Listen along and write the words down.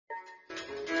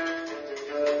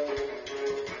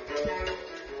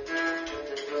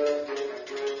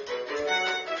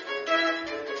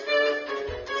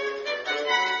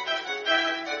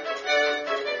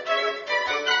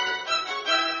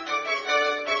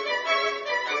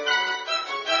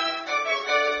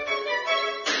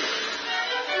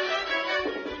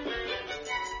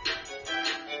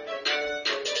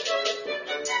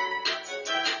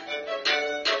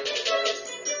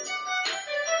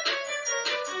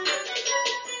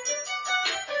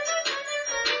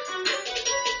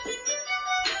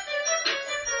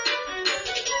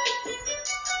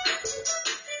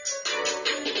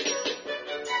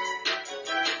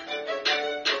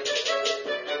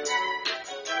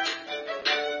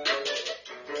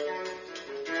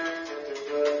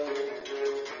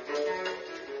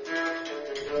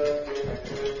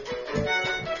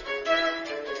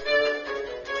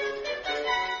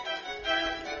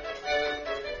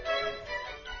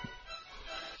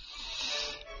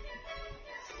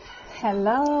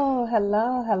Hello,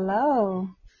 hello, hello.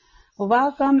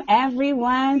 Welcome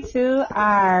everyone to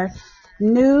our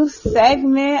new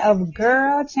segment of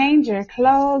Girl Change Your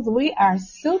Clothes. We are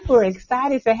super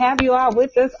excited to have you all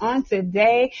with us on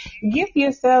today. Give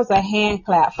yourselves a hand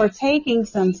clap for taking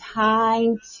some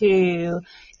time to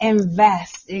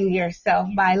invest in yourself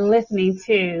by listening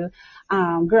to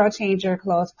Girl Change Your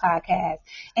Clothes podcast.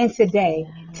 And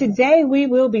today we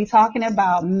will be talking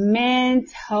about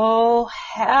mental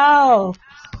health.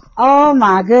 Oh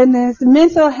my goodness,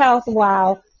 mental health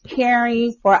while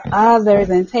caring for others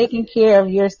and taking care of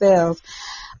yourselves.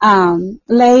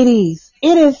 Ladies,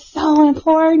 it is so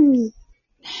important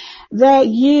that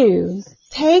you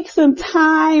take some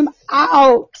time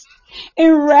out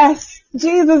and rest.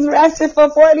 Jesus rested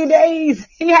for 40 days.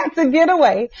 He had to get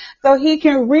away so he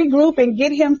can regroup and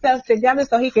get himself together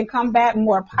so he can come back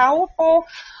more powerful.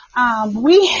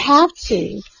 We have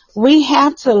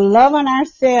to love on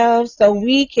ourselves so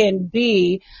we can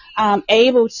be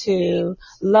able to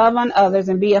love on others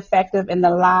and be effective in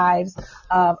the lives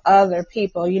of other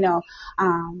people.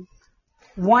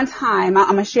 One time I'm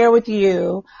gonna share with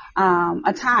you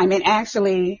a time, and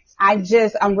actually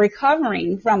I'm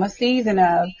recovering from a season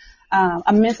of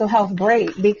a mental health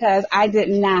break because I did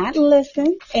not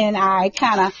listen, and I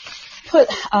kind of put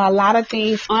a lot of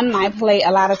things on my plate,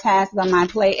 a lot of tasks on my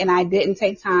plate, and I didn't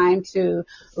take time to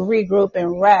regroup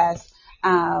and rest.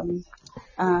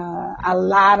 A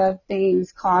lot of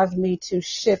things caused me to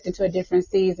shift into a different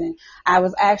season. I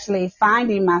was actually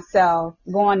finding myself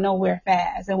going nowhere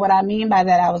fast. And what I mean by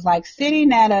that, I was like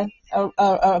sitting at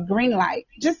a green light,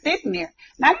 just sitting there,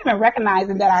 not even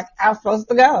recognizing that I was supposed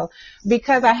to go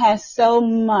because I had so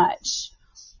much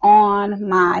on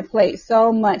my plate,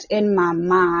 so much in my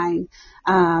mind,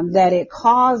 that it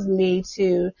caused me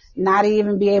to not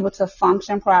even be able to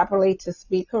function properly, to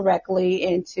speak correctly,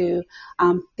 and to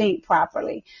think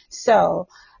properly. So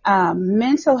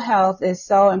mental health is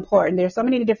so important. There's so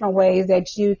many different ways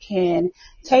that you can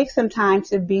take some time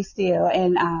to be still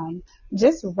and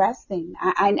just resting.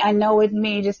 I know with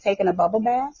me, just taking a bubble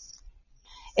bath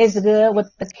is good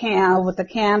with the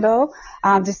candle,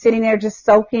 just sitting there, just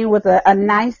soaking with a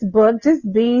nice book, just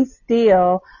being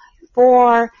still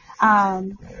for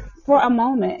a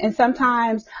moment. And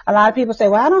sometimes a lot of people say,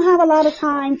 well, I don't have a lot of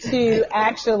time to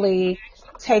actually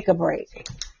take a break.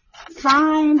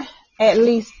 Find at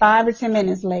least 5 or 10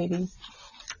 minutes, ladies.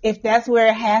 If that's where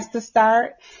it has to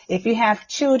start, if you have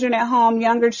children at home,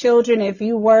 younger children, if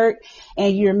you work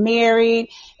and you're married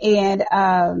and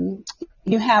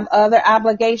you have other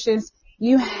obligations,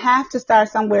 you have to start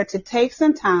somewhere to take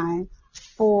some time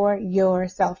for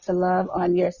yourself, to love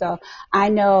on yourself. I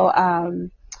know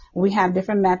we have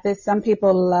different methods. Some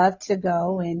people love to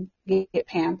go and get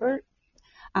pampered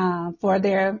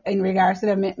in regards to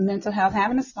their mental health,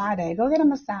 having a spa day. Go get a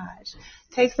massage.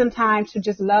 Take some time to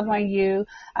just love on you.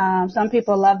 Some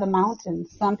people love the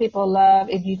mountains. Some people love,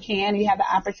 if you have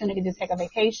the opportunity to take a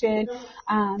vacation,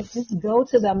 just go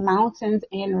to the mountains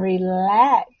and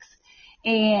relax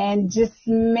and just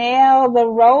smell the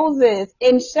roses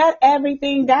and shut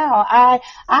everything down. I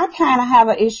kind of have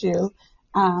an issue.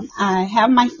 I have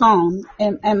my phone,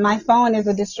 and my phone is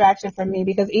a distraction for me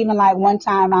because even like one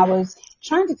time I was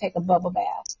trying to take a bubble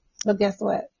bath, but guess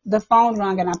what? The phone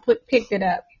rung and I picked it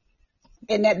up,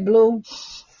 and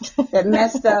that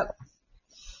messed up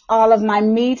all of my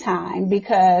me time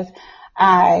because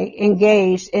I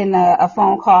engaged in a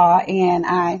phone call and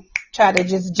I tried to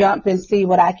just jump and see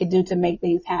what I could do to make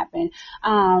things happen.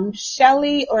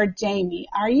 Shelly or Jamie,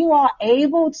 are you all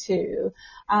able to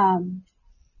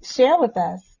share with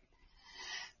us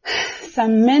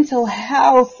some mental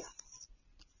health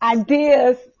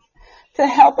ideas to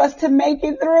help us to make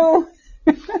it through?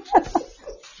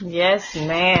 Yes,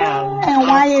 ma'am. And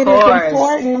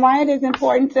why it is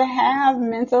important to have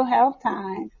mental health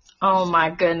time. Oh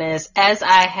my goodness. As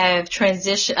I have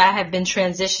been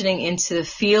transitioning into the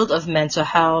field of mental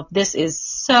health. This is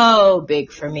so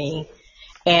big for me.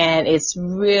 And it's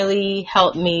really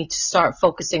helped me to start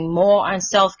focusing more on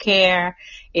self-care.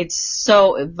 It's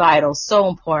so vital, so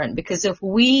important, because if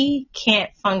we can't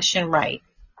function right,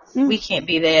 we can't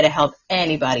be there to help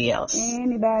anybody else.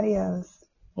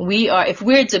 If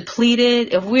we're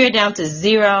depleted, if we're down to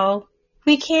zero,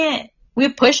 we can't. We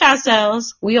push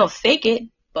ourselves, we'll fake it,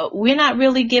 but we're not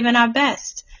really giving our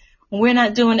best. We're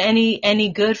not doing any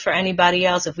good for anybody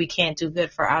else if we can't do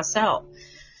good for ourselves.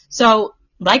 So,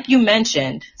 like you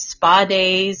mentioned, spa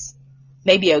days,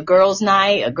 maybe a girls'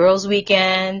 night, a girls'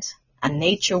 weekend, a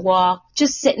nature walk,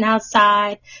 just sitting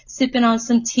outside, sipping on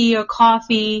some tea or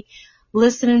coffee,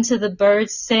 listening to the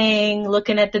birds sing,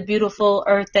 looking at the beautiful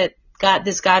earth that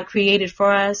God created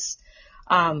for us.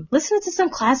 Listen to some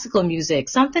classical music,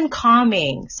 something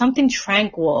calming, something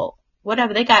tranquil,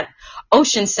 whatever. They got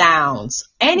ocean sounds,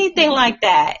 anything like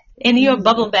that. In your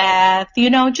bubble bath,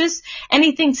 just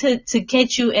anything to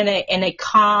get you in a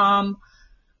calm,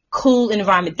 cool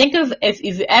environment. Think of if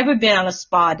you've ever been on a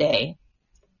spa day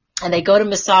and they go to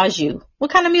massage you,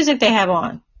 what kind of music they have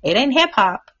on? It ain't hip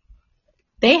hop.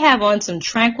 They have on some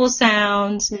tranquil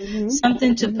sounds,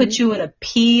 something to put you in a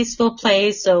peaceful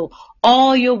place so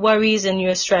all your worries and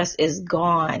your stress is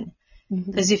gone.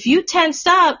 Because if you tense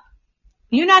up,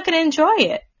 you're not going to enjoy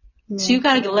it. So you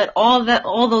got to let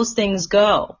all those things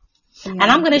go. And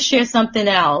I'm going to share something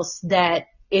else that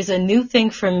is a new thing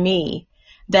for me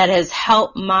that has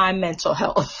helped my mental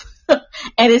health.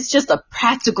 And it's just a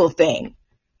practical thing.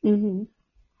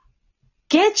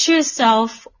 Get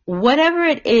yourself whatever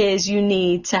it is you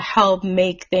need to help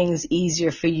make things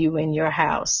easier for you in your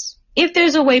house. If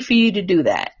there's a way for you to do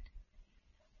that,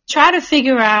 try to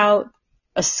figure out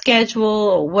a schedule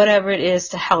or whatever it is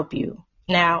to help you.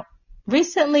 Now,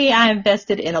 recently I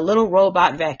invested in a little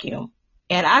robot vacuum.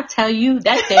 And I tell you,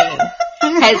 that thing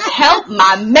has helped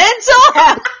my mental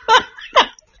health.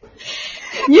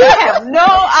 You have no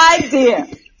idea.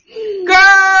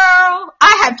 Girl,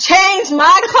 I have changed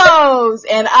my clothes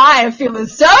and I am feeling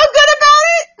so good about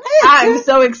it. I am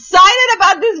so excited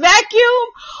about this vacuum.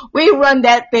 We run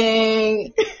that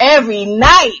thing every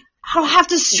night. I don't have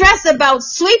to stress about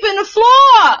sweeping the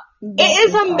floor. It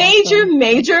is a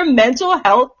major mental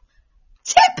health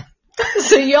tip.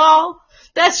 So y'all,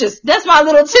 that's my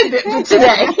little tidbit for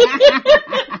today.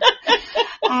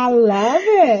 I love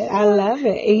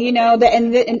it.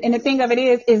 And the thing of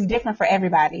it is different for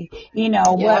everybody.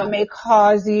 What may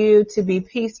cause you to be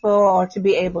peaceful or to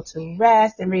be able to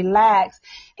rest and relax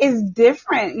is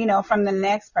different, from the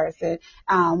next person.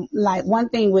 Like one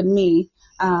thing with me,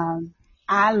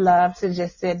 I love to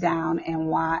just sit down and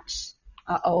watch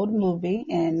an old movie,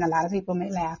 and a lot of people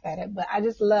may laugh at it, but I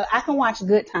can watch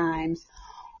Good Times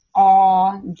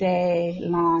all day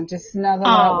long, just snuggle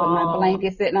up with my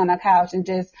blanket sitting on the couch and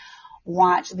just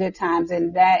watch Good Times.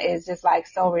 And that is just like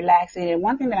so relaxing. And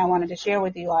one thing that I wanted to share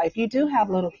with you all, if you do have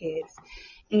little kids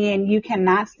and you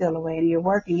cannot steal away and you're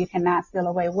working, you cannot steal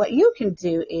away, what you can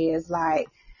do is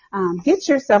get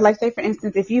yourself, like say for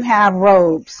instance, if you have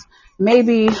robes,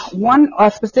 maybe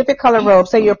a specific color robe,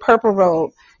 say your purple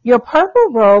robe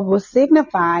will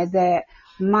signify that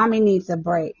mommy needs a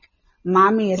break.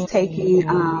 Mommy is taking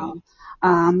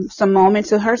some moment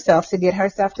to herself to get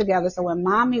herself together. So when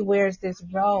mommy wears this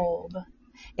robe,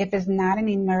 if it's not an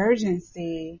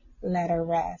emergency, let her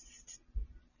rest.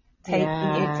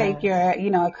 Take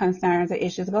your concerns or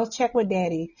issues. Go check with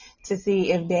daddy to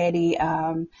see if daddy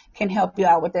can help you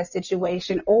out with that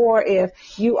situation. Or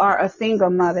if you are a single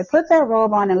mother, put that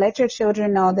robe on and let your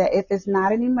children know that if it's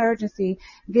not an emergency,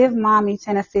 give mommy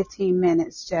 10 or 15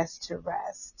 minutes just to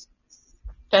rest.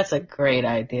 That's a great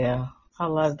idea. I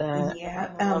love that.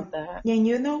 Yeah. I love that. And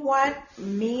you know what?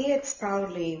 Me, it's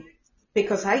probably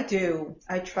because I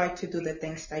try to do the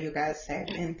things that you guys said,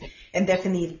 and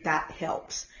definitely that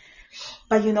helps.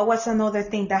 But you know what's another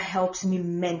thing that helps me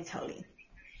mentally?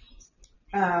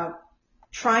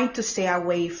 Trying to stay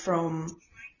away from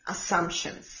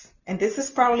assumptions. And this is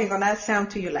probably going to sound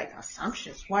to you like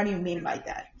assumptions. What do you mean by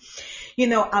that?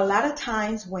 A lot of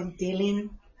times when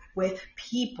dealing with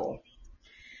people,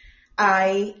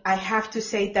 I have to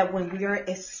say that when we are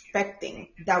expecting,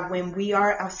 that when we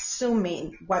are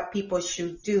assuming what people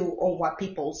should do or what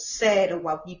people said or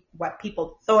what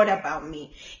people thought about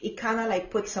me, it kind of like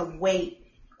puts a weight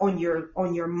on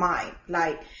your mind.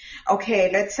 Like, okay,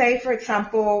 let's say for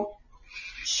example,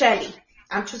 Shelly.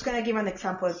 I'm just gonna give an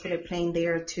example and put it plain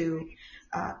there to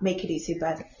make it easy.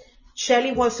 But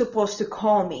Shelly was supposed to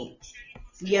call me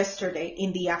yesterday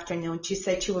in the afternoon. She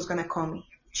said she was gonna call me.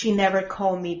 She never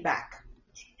called me back.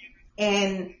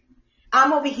 And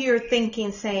I'm over here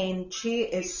saying, she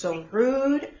is so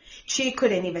rude. She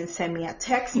couldn't even send me a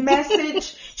text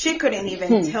message. She couldn't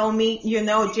even tell me,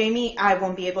 Jamie, I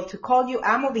won't be able to call you.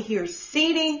 I'm over here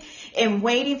sitting and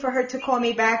waiting for her to call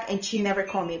me back, and she never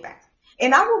called me back.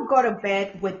 And I will go to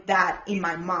bed with that in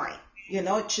my mind.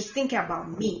 Just thinking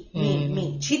about me.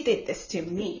 She did this to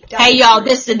me. Hey, y'all,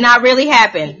 this did not really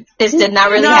happen. This did not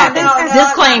really happen.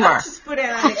 Disclaimer. I just put it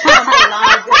on an example.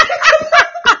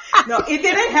 No, it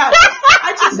didn't happen.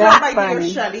 I just got my dear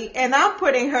Shelly, and I'm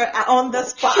putting her on the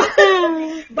spot.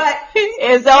 But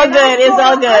it's all good. It's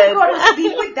all good. I go to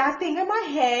sleep with that thing in my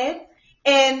head,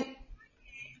 and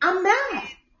I'm mad.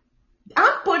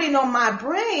 I'm putting on my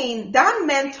brain that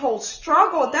mental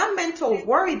struggle, that mental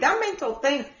worry, that mental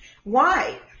thing.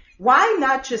 Why? Why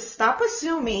not just stop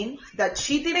assuming that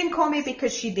she didn't call me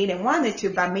because she didn't want it to,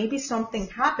 but maybe something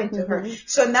happened to her.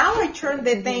 So now I turn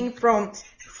the thing from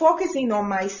focusing on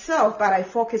myself, but I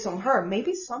focus on her.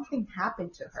 Maybe something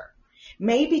happened to her.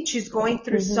 Maybe she's going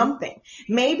through something.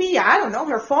 Maybe, I don't know,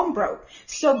 her phone broke.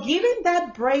 So giving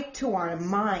that break to our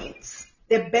minds,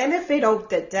 the benefit of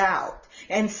the doubt,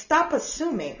 and stop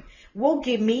assuming will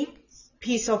give me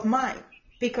peace of mind.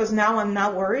 Because now I'm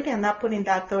not worried. I'm not putting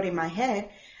that thought in my head.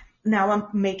 Now I'm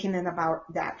making it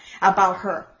about that, about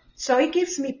her. So it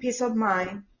gives me peace of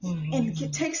mind and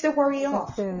it takes the worry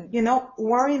off. You know,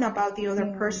 worrying about the other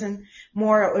person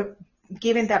more,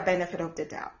 giving that benefit of the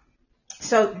doubt.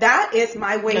 So that is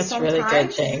my way That's sometimes, really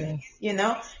good, Jamie. you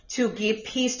know, to give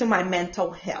peace to my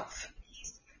mental health.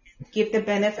 Give the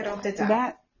benefit of the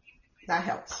doubt. That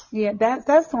helps. Yeah,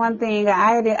 that's one thing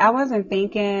I wasn't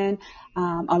thinking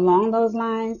along those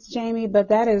lines, Jamie, but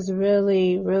that is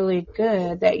really, really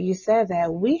good that you said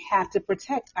that. We have to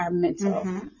protect our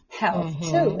mental health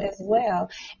too as well.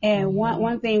 And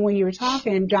one thing when you were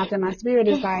talking dropped in my spirit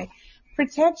is like,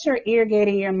 protect your ear gate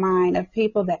and your mind of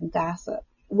people that gossip.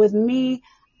 With me,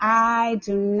 I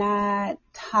do not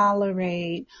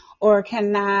tolerate or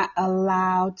cannot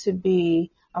allow to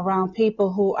be around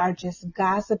people who are just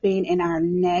gossiping and are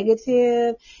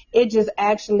negative. It just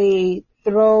actually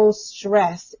throws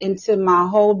stress into my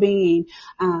whole being.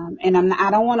 And I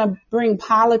don't want to bring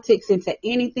politics into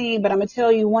anything, but I'm going to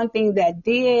tell you one thing that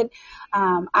did.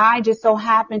 I just so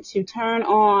happened to turn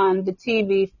on the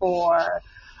TV for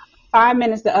 5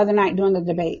 minutes the other night during the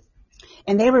debate.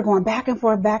 And they were going back and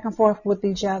forth with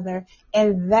each other.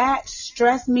 And that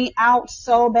stressed me out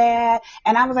so bad.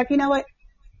 And I was like, you know what?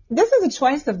 This is a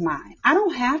choice of mine. I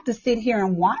don't have to sit here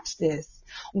and watch this.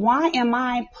 Why am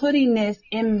I putting this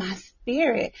in my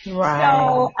spirit? Right.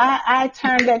 So I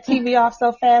turned that TV off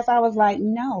so fast. I was like,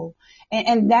 no.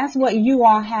 And that's what you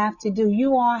all have to do.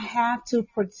 You all have to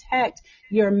protect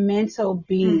your mental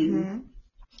being.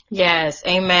 Yes,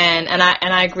 amen. And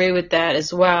I agree with that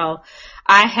as well.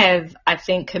 I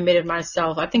think, committed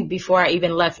myself. I think before I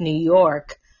even left New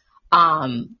York,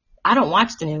 I don't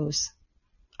watch the news.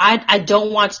 I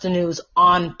don't watch the news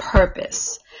on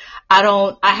purpose.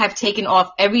 I have taken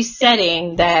off every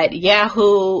setting that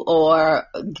Yahoo or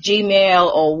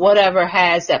Gmail or whatever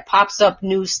has that pops up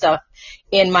news stuff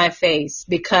in my face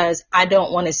because I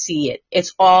don't want to see it.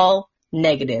 It's all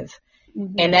negative.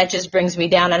 And that just brings me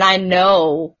down. And I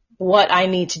know what I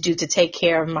need to do to take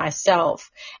care of myself.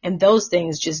 And those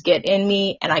things just get in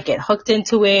me and I get hooked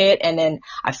into it. And then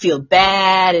I feel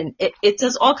bad and it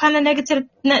does all kind of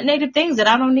negative things that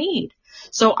I don't need.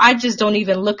 So I just don't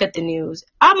even look at the news.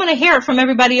 I'm going to hear it from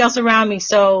everybody else around me.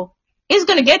 So it's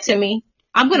going to get to me.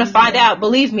 I'm going to find out.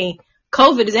 Believe me,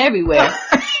 COVID is everywhere,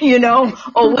 you know,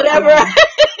 or whatever.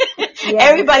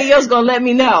 Everybody else gonna let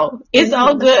me know. It's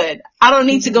all good. I don't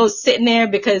need to go sitting there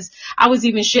because I was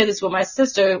even sharing this with my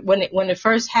sister when it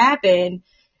first happened.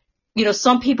 You know,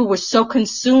 some people were so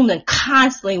consumed and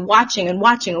constantly watching. And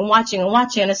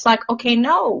it's like, okay,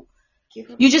 no,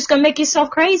 you're just gonna make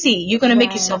yourself crazy. You're gonna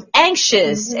make yourself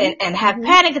anxious and have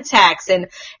panic attacks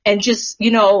and just,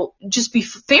 you know, just be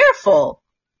fearful.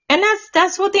 And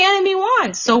that's what the enemy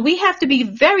wants. So we have to be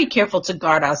very careful to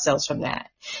guard ourselves from that.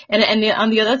 And on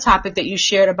the other topic that you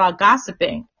shared about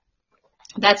gossiping,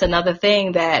 that's another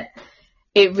thing that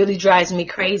it really drives me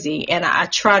crazy. And I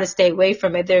try to stay away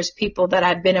from it. There's people that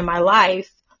I've been in my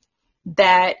life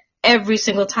that every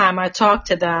single time I talk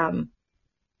to them,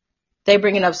 they're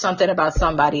bringing up something about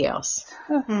somebody else.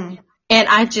 And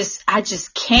I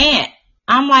just can't.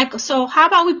 I'm like, so how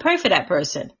about we pray for that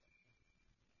person?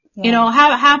 You know,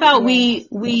 how about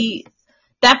we,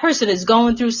 that person is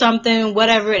going through something,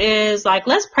 whatever it is, like,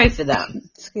 let's pray for them.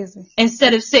 Excuse me.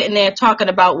 Instead of sitting there talking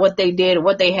about what they did,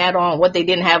 what they had on, what they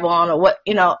didn't have on, or what,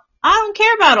 you know, I don't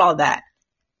care about all that.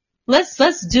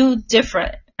 Let's do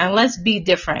different and let's be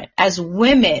different. As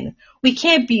women, we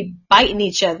can't be biting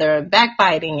each other and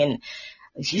backbiting and,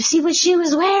 you see what she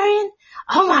was wearing?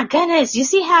 Oh my goodness. You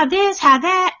see how this, how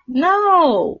that?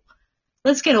 No.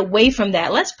 Let's get away from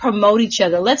that. Let's promote each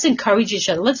other. Let's encourage each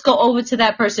other. Let's go over to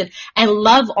that person and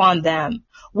love on them.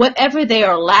 Whatever they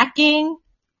are lacking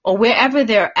or wherever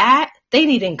they're at, they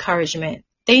need encouragement.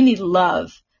 They need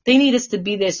love. They need us to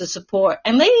be there to support.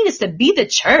 And they need us to be the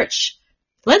church.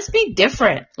 Let's be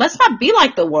different. Let's not be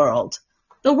like the world.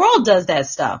 The world does that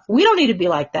stuff. We don't need to be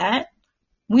like that.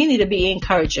 We need to be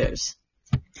encouragers.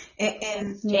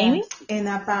 And Jamie? And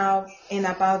about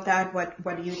that,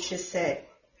 what you just said.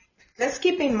 Let's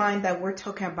keep in mind that we're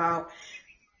talking about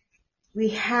we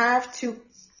have to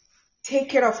take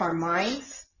care of our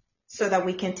minds so that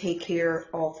we can take care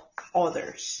of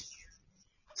others.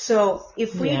 So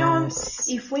if Yes.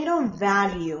 we don't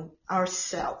value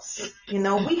ourselves,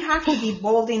 we have to be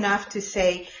bold enough to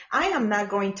say, I am not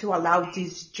going to allow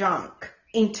this junk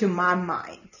into my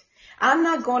mind. I'm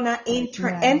not gonna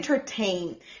Right.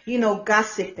 entertain,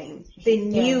 gossiping, the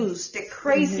Yes. news, the Mhm.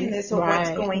 craziness of what's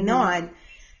Right. going Mhm. on,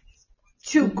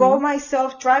 to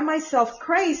Mhm. drive myself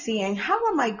crazy. And how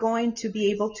am I going to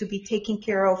be able to be taking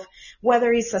care of,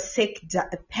 whether it's a sick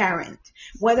parent,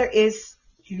 whether it's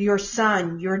your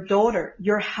son, your daughter,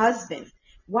 your husband?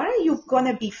 What are you going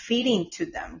to be feeding to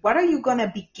them? What are you going to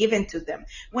be giving to them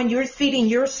when you're feeding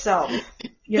yourself,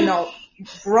 you know,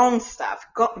 wrong stuff,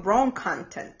 wrong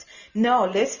content?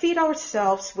 No, let's feed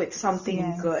ourselves with something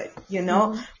Yes. good,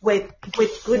 Mhm. with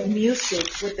good Yes. music,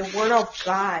 with the word of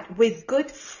God, with good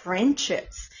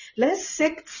friendships. Let's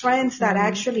seek friends that Mhm.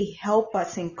 actually help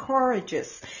us, encourage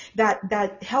us,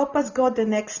 that help us go the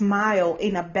next mile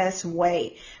in a best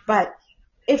way. But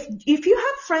if you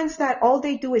have friends that all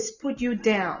they do is put you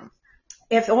down,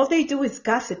 if all they do is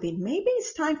gossiping, maybe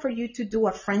it's time for you to do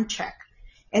a friend check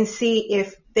and see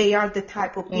if they are the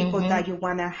type of people Mhm. that you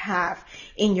want to have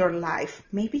in your life.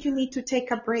 Maybe you need to take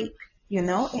a break,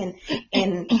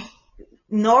 and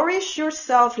nourish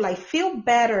yourself, like feel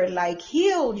better, like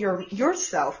heal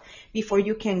yourself before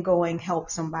you can go and help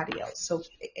somebody else. So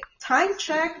time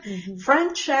check, Mhm.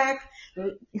 friend check,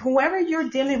 whoever you're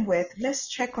dealing with, let's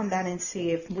check on that and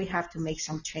see if we have to make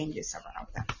some changes around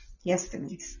that. Yes,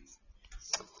 Denise.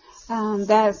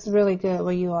 That's really good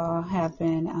what you all have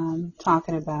been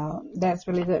talking about. That's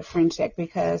really good friend check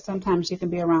because sometimes you can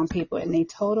be around people and they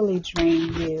totally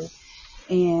drain you.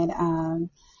 And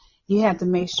you have to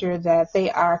make sure that they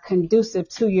are conducive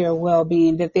to your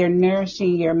well-being, that they're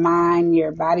nourishing your mind,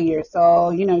 your body, your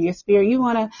soul, your spirit. You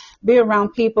want to be around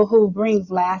people who brings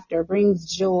laughter, brings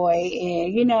joy,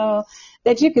 and,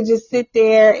 that you could just sit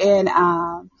there and,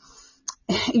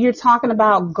 you're talking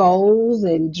about goals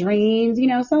and dreams,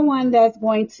 someone that's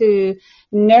going to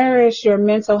nourish your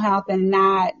mental health and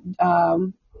not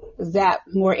zap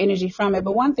more energy from it.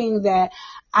 But one thing that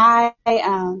and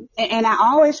I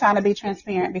always try to be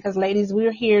transparent because ladies,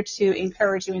 we're here to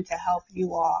encourage you and to help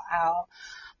you all out.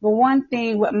 But one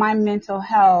thing with my mental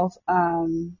health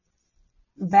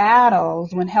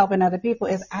battles when helping other people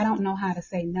is I don't know how to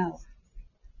say no.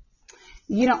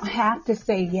 You don't have to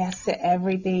say yes to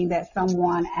everything that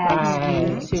someone asks you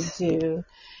Mm-hmm. Right. to do.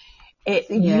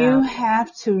 You Yeah.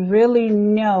 have to really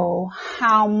know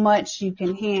how much you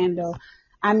can handle.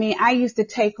 I mean, I used to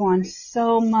take on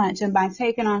so much, and by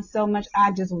taking on so much,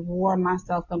 I just wore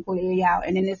myself completely out.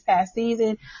 And in this past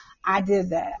season, I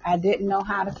did that. I didn't know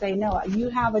how to say no. You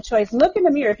have a choice. Look in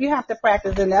the mirror if you have to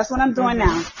practice, and that's what I'm doing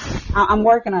now. Mm-hmm. I'm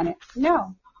working on it.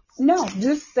 No, no,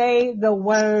 just say the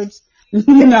words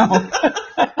no.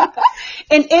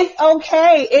 And it's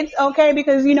okay. It's okay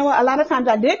because you know what? A lot of times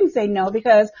I didn't say no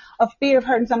because of fear of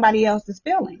hurting somebody else's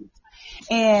feelings.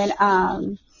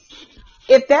 And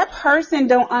if that person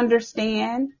don't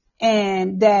understand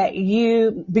and that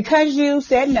because you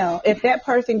said no, if that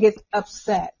person gets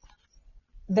upset,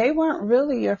 they weren't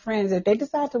really your friends. If they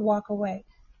decide to walk away,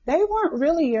 they weren't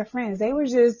really your friends. They were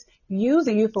just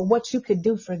using you for what you could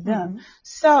do for them. Mm-hmm.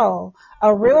 So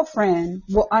a real friend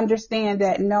will understand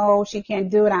that no, she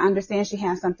can't do it. I understand she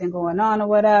has something going on or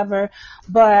whatever.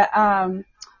 But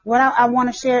what I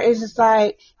want to share is just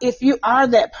like if you are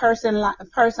that person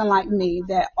like me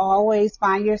that always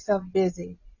find yourself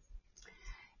busy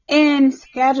in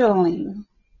scheduling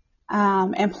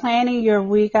and planning your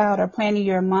week out or planning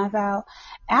your month out,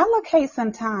 allocate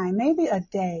some time, maybe a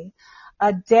day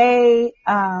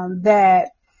that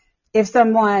if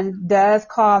someone does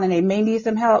call and they may need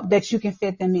some help, that you can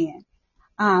fit them in.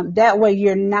 That way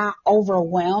you're not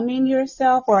overwhelming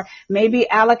yourself or maybe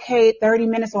allocate 30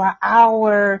 minutes or an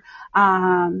hour,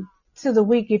 to the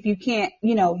week if you can't,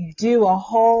 do a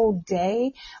whole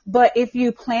day. But if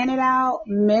you plan it out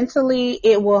mentally,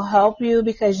 it will help you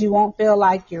because you won't feel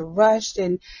like you're rushed.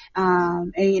 And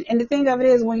the thing of it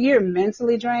is when you're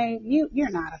mentally drained, you're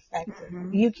not effective.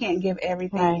 Mm-hmm. You can't give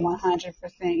everything Right. 100%.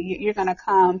 You're going to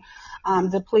come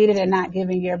depleted and not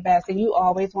giving your best. And you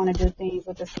always want to do things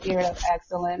with a spirit of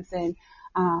excellence and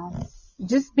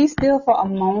just be still for a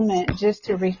moment just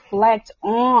to reflect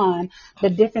on the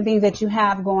different things that you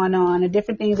have going on, the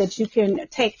different things that you can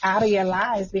take out of your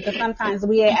lives because sometimes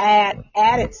we add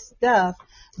added stuff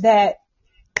that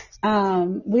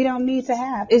we don't need to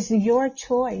have. It's your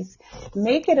choice.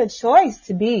 Make it a choice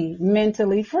to be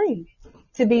mentally free,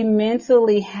 to be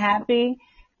mentally happy,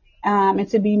 and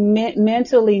to be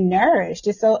mentally nourished.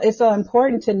 It's so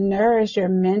important to nourish your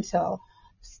mental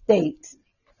state.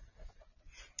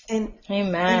 And, and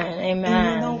Amen. and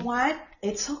you know Amen. what?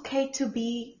 it's okay to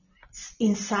be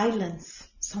in silence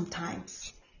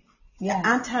sometimes. Yeah.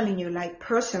 I'm telling you, like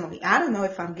personally, I don't know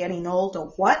if I'm getting old or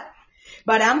what,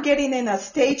 but I'm getting in a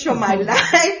stage of my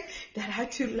life that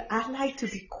I like to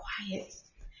be quiet.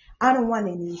 I don't want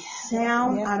any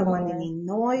sound. Yes, I don't want Lord. any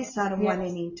noise. I don't want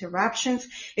Yes. any interruptions.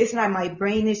 It's like my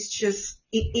brain is just,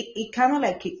 it kind of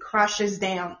like it crashes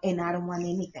down and I don't want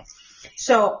anything.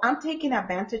 So I'm taking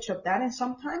advantage of that. And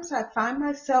sometimes I find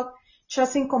myself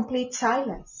just in complete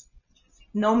silence.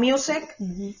 No music,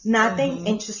 nothing,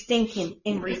 and just thinking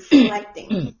and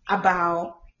reflecting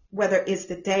about whether it's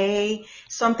the day,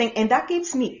 something, and that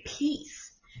gives me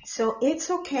peace. So it's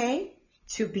okay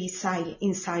to be silent,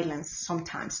 in silence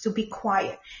sometimes, to be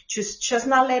quiet. Just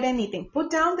not let anything. Put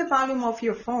down the volume of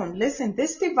your phone. Listen,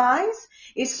 this device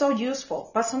is so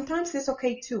useful, but sometimes it's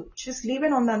okay too. Just leave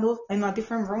it in a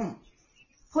different room.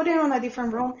 Put it on a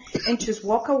different room and just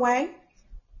walk away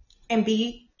and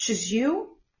be just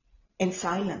you in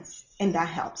silence. And that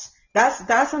helps.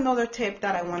 That's another tip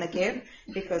that I want to give,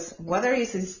 because whether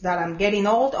it's that I'm getting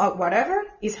old or whatever,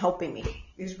 is helping me.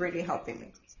 It's really helping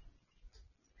me.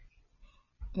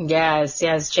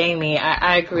 Yes, Jamie,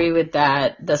 I agree with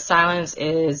that. The silence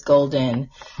is golden.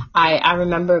 I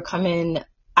remember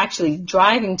actually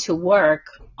driving to work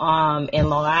in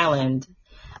Long Island.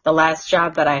 The last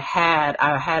job that I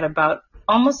had about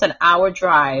almost an hour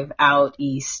drive out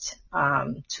east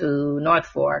to North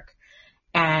Fork,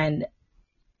 and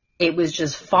it was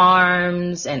just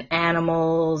farms and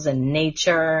animals and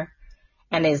nature.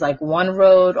 And there's like one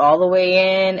road all the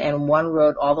way in and one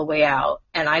road all the way out.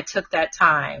 And I took that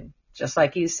time, just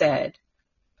like you said.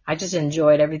 I just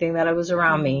enjoyed everything that was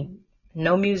around me.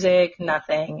 No music,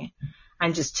 nothing.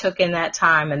 I just took in that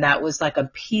time, and that was like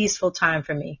a peaceful time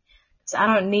for me. So I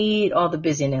don't need all the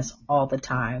busyness all the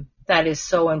time. That is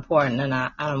so important, and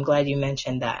I'm glad you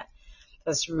mentioned that.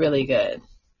 That's really good.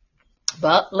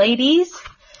 But ladies,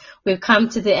 we've come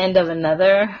to the end of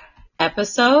another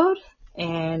episode.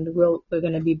 And we're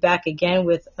going to be back again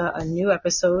with a new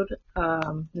episode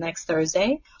next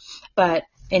Thursday. But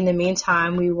in the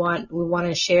meantime, we want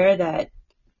to share that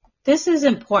this is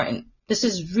important. This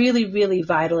is really, really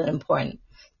vital and important.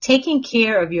 Taking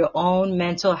care of your own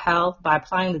mental health by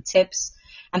applying the tips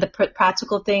and the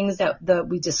practical things that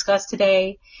we discussed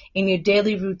today in your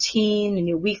daily routine, in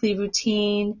your weekly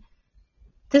routine.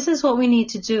 This is what we need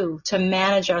to do to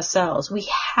manage ourselves. We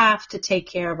have to take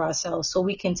care of ourselves so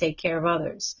we can take care of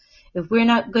others. If we're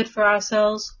not good for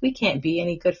ourselves, we can't be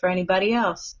any good for anybody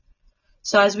else.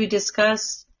 So as we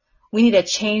discussed, we need to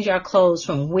change our clothes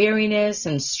from weariness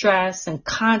and stress and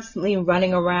constantly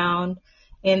running around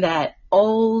in that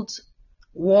old,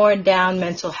 worn down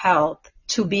mental health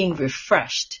to being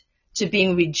refreshed, to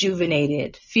being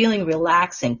rejuvenated, feeling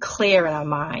relaxed and clear in our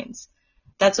minds.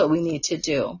 That's what we need to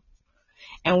do.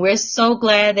 And we're so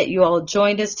glad that you all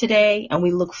joined us today, and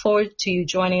we look forward to you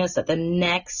joining us at the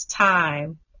next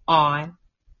time on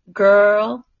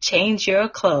Girl, Change Your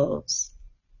Clothes.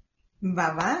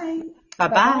 Bye-bye.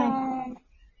 Bye-bye. Bye.